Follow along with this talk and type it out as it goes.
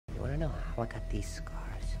know how I got these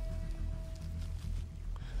scars.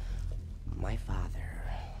 My father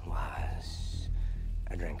was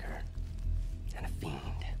a drinker and a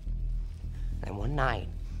fiend. And one night,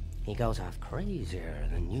 he goes off crazier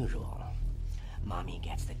than usual. Mommy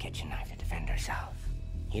gets the kitchen knife to defend herself.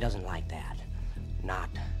 He doesn't like that. Not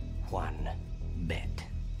one bit.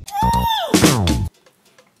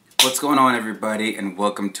 What's going on, everybody, and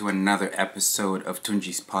welcome to another episode of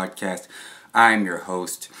Tunji's podcast. I'm your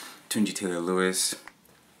host, Tunji Taylor Lewis.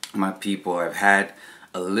 My people, I've had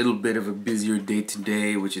a little bit of a busier day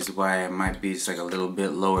today, which is why I might be just like a little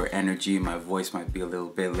bit lower energy. My voice might be a little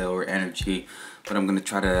bit lower energy, but I'm gonna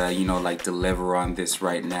try to, deliver on this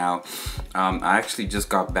right now. I actually just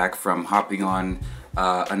got back from hopping on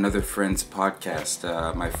another friend's podcast.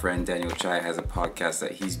 My friend Daniel Chai has a podcast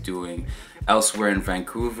that he's doing elsewhere in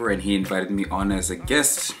Vancouver, and he invited me on as a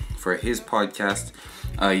guest for his podcast.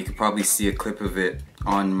 You could probably see a clip of it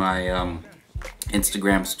on my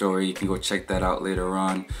Instagram story. You can go check that out later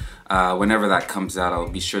on. Whenever that comes out, I'll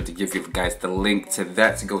be sure to give you guys the link to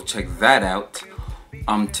that to go check that out.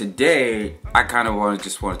 Today, I kind of want to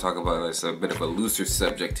talk about this, a bit of a looser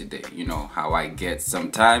subject today. You know how I get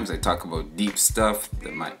sometimes. I talk about deep stuff,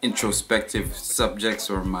 my introspective subjects,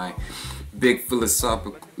 or my big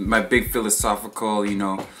philosophical,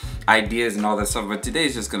 ideas and all that stuff. But today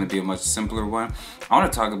is just going to be a much simpler one. I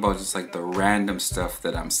want to talk about just like the random stuff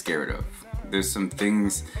that I'm scared of. There's some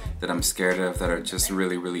things that I'm scared of that are just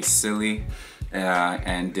really, really silly,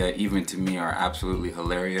 and even to me are absolutely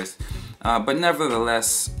hilarious. But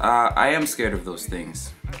nevertheless, I am scared of those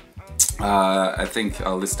things. I think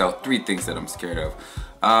I'll list out 3 things that I'm scared of.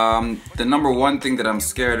 The number one thing that I'm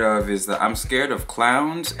scared of is that I'm scared of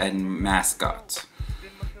clowns and mascots.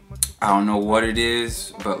 I don't know what it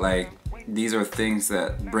is, but these are things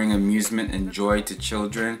that bring amusement and joy to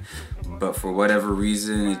children, but for whatever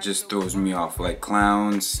reason it just throws me off. Like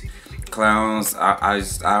clowns, I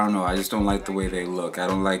don't know, I just don't like the way they look. I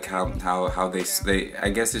don't like how they I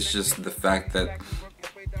guess it's just the fact that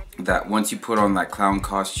once you put on that clown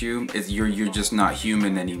costume, you're just not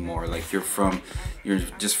human anymore. Like you're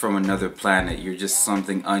just from another planet. You're just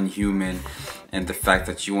something unhuman, and the fact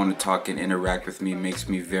that you want to talk and interact with me makes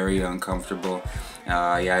me very uncomfortable.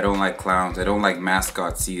 I don't like clowns. I don't like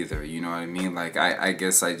mascots either. You know what I mean? Like I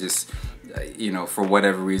guess I just, for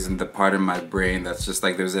whatever reason, the part of my brain that's just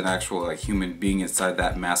like there's an actual human being inside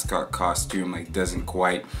that mascot costume doesn't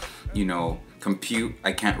quite, compute.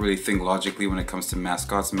 I can't really think logically when it comes to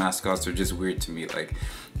mascots. Mascots are just weird to me.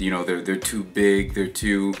 They're too big. They're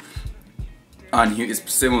too unhuman.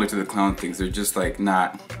 It's similar to the clown things. They're just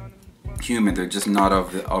not human. They're just not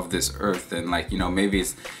of this earth. And maybe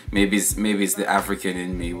it's the African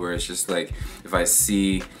in me, where it's just if I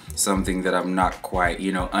see something that I'm not quite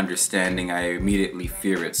understanding, I immediately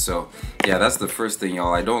fear it. So yeah, that's the first thing,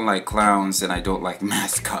 y'all. I don't like clowns and I don't like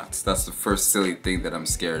mascots. That's the first silly thing that I'm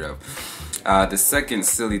scared of. The second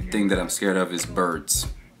silly thing that I'm scared of is birds.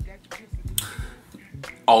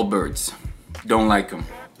 All birds. Don't like them.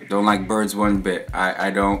 Don't like birds one bit. I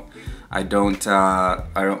don't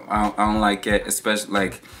like it.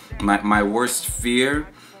 Especially my worst fear,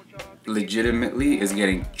 legitimately, is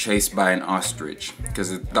getting chased by an ostrich,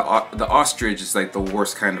 because the ostrich is the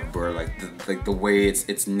worst kind of bird. The way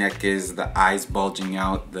its neck is, the eyes bulging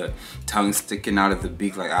out, the tongue sticking out of the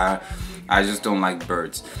beak. I just don't like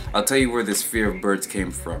birds. I'll tell you where this fear of birds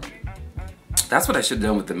came from. That's what I should have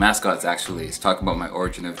done with the mascots, actually, is talk about my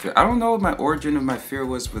origin of fear. I don't know what my origin of my fear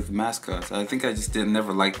was with mascots. I think I just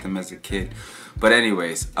never liked them as a kid. But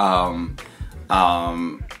anyways, but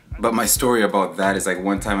my story about that is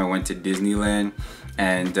one time I went to Disneyland,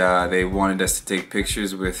 and they wanted us to take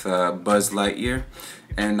pictures with Buzz Lightyear,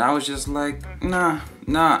 and I was just nah,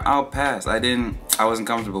 I'll pass. I wasn't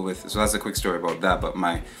comfortable with it. So that's a quick story about that. But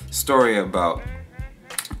my story about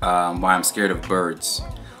why I'm scared of birds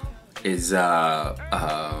is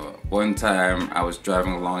one time I was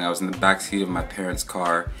driving along. I was in the backseat of my parents'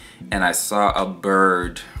 car, and I saw a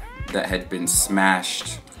bird that had been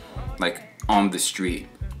smashed on the street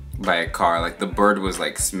by a car. The bird was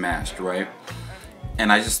smashed, right?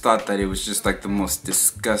 And I just thought that it was just the most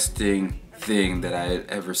disgusting thing that I had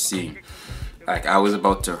ever seen. I was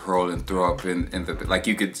about to hurl and throw up in the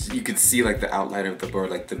you could see the outline of the bird.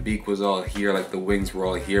 The beak was all here, the wings were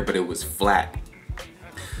all here, but it was flat.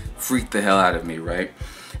 Freaked the hell out of me, right?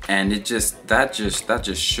 And that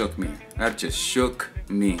just shook me. That just shook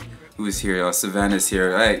me. Who's here? Savannah's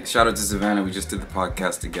here. Hey, shout out to Savannah. We just did the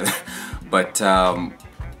podcast together. But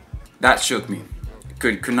that shook me.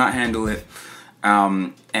 Could not handle it.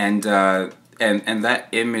 And that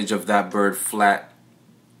image of that bird flat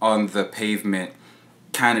on the pavement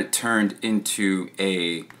kind of turned into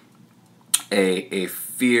a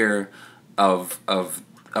fear of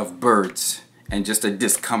birds, and just a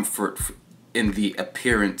discomfort in the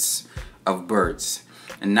appearance of birds.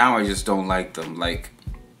 And now I just don't like them. Like,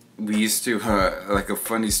 we used to, like, a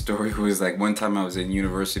funny story was, like, one time I was in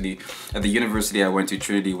university. At the university I went to,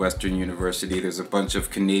 Trinity Western University, there's a bunch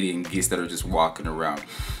of Canadian geese that are just walking around.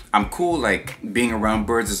 I'm cool, like, being around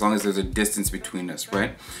birds as long as there's a distance between us,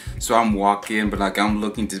 right? So I'm walking, but, like, I'm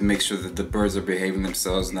looking to make sure that the birds are behaving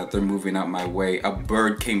themselves and that they're moving out my way. A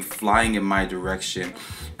bird came flying in my direction,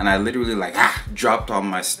 and I literally, like, dropped all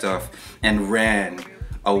my stuff and ran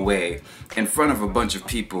away in front of a bunch of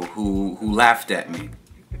people who laughed at me.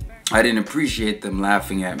 I didn't appreciate them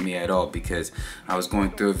laughing at me at all, because I was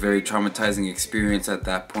going through a very traumatizing experience at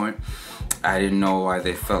that point. I didn't know why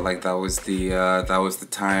they felt like that was the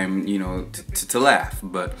time, you know, to laugh,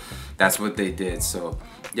 but that's what they did. So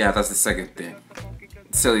yeah, that's the second thing,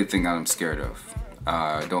 silly thing I'm scared of.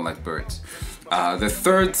 I don't like birds. The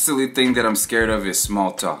third silly thing that I'm scared of is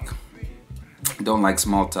small talk. Don't like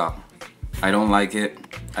small talk. I don't like it.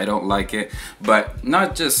 I don't like it. But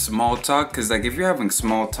not just small talk, because, like, if you're having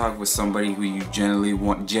small talk with somebody who you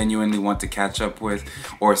genuinely want to catch up with,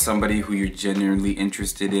 or somebody who you're genuinely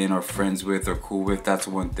interested in or friends with or cool with, that's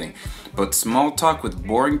one thing. But small talk with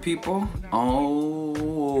boring people,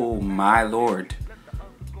 oh my lord.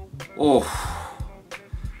 Oh.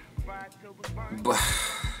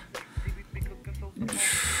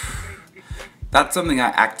 That's something I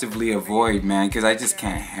actively avoid, man, because I just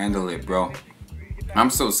can't handle it, bro. I'm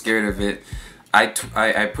so scared of it. I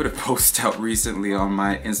put a post out recently on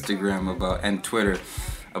my Instagram and Twitter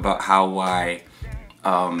about how I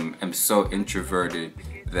am so introverted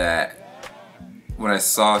that when I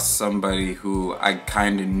saw somebody who I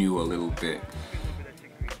kind of knew a little bit,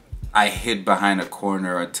 I hid behind a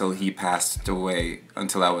corner until he passed away,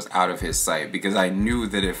 until I was out of his sight, because I knew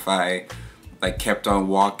that if I, like, kept on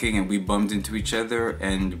walking and we bumped into each other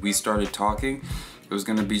and we started talking, it was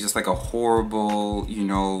gonna be just like a horrible, you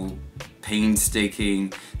know,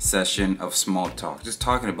 painstaking session of small talk. Just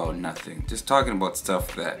talking about nothing. Just talking about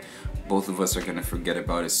stuff that both of us are gonna forget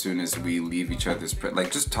about as soon as we leave each other's like,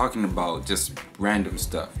 just talking about just random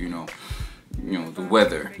stuff, you know, the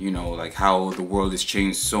weather, you know, like how the world has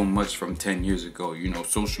changed so much from 10 years ago. You know,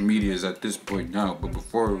 social media is at this point now, but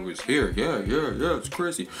before it was here. Yeah, it's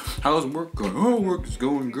crazy. How's work going? Oh, work is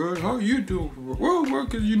going good. How you doing? Well,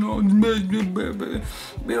 work is, you know,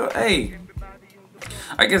 hey.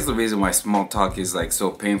 I guess the reason why small talk is, like,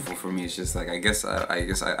 so painful for me is just, like, I guess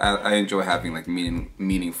I enjoy having, like,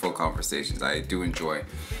 meaningful conversations. I do enjoy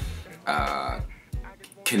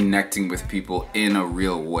connecting with people in a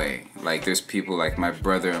real way. Like, there's people like my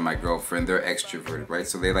brother and my girlfriend, they're extroverted, right?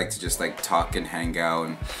 So they like to just, like, talk and hang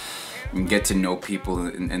out and get to know people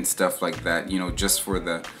and stuff like that, you know, just for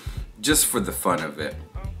the fun of it.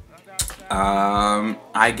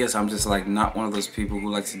 I guess I'm just, like, not one of those people who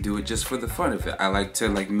likes to do it just for the fun of it. I like to,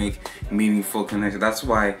 like, make meaningful connections. That's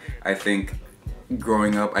why I think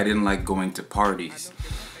growing up I didn't like going to parties,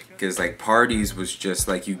 because, like, parties was just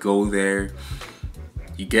like, you go there,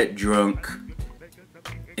 you get drunk,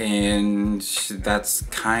 and that's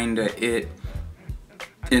kind of it.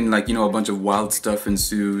 And, like, you know, a bunch of wild stuff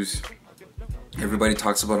ensues. Everybody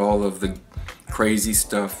talks about all of the crazy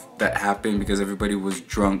stuff that happened because everybody was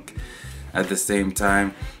drunk at the same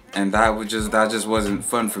time. And that just wasn't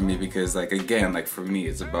fun for me, because, like, again, like, for me,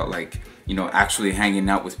 it's about, like, you know, actually hanging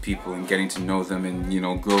out with people and getting to know them and, you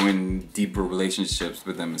know, growing deeper relationships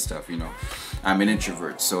with them and stuff, you know. I'm an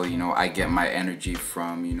introvert, so, you know, I get my energy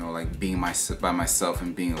from, you know, like, being by myself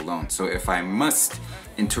and being alone. So if I must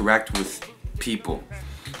interact with people,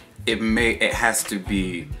 it has to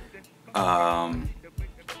be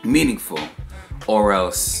meaningful, or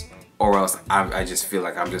else I just feel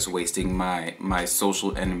like I'm just wasting my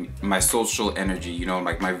social energy, you know,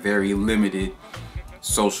 like, my very limited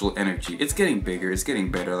social energy. It's getting bigger, it's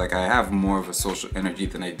getting better. Like, I have more of a social energy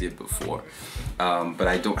than I did before, but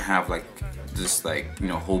I don't have, like, just, like, you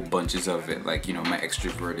know, whole bunches of it, like, you know, my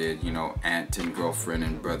extroverted, you know, aunt and girlfriend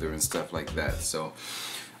and brother and stuff like that. So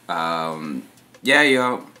yeah,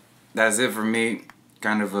 yo, that's it for me.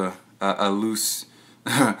 Kind of a loose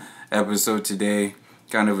episode today.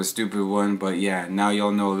 Kind of a stupid one, but yeah, now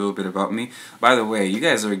y'all know a little bit about me. By the way, you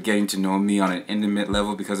guys are getting to know me on an intimate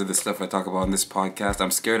level because of the stuff I talk about on this podcast.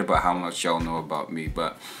 I'm scared about how much y'all know about me,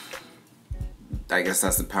 but I guess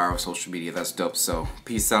that's the power of social media. That's dope. So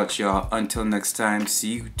peace out, y'all. Until next time,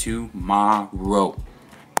 see you tomorrow.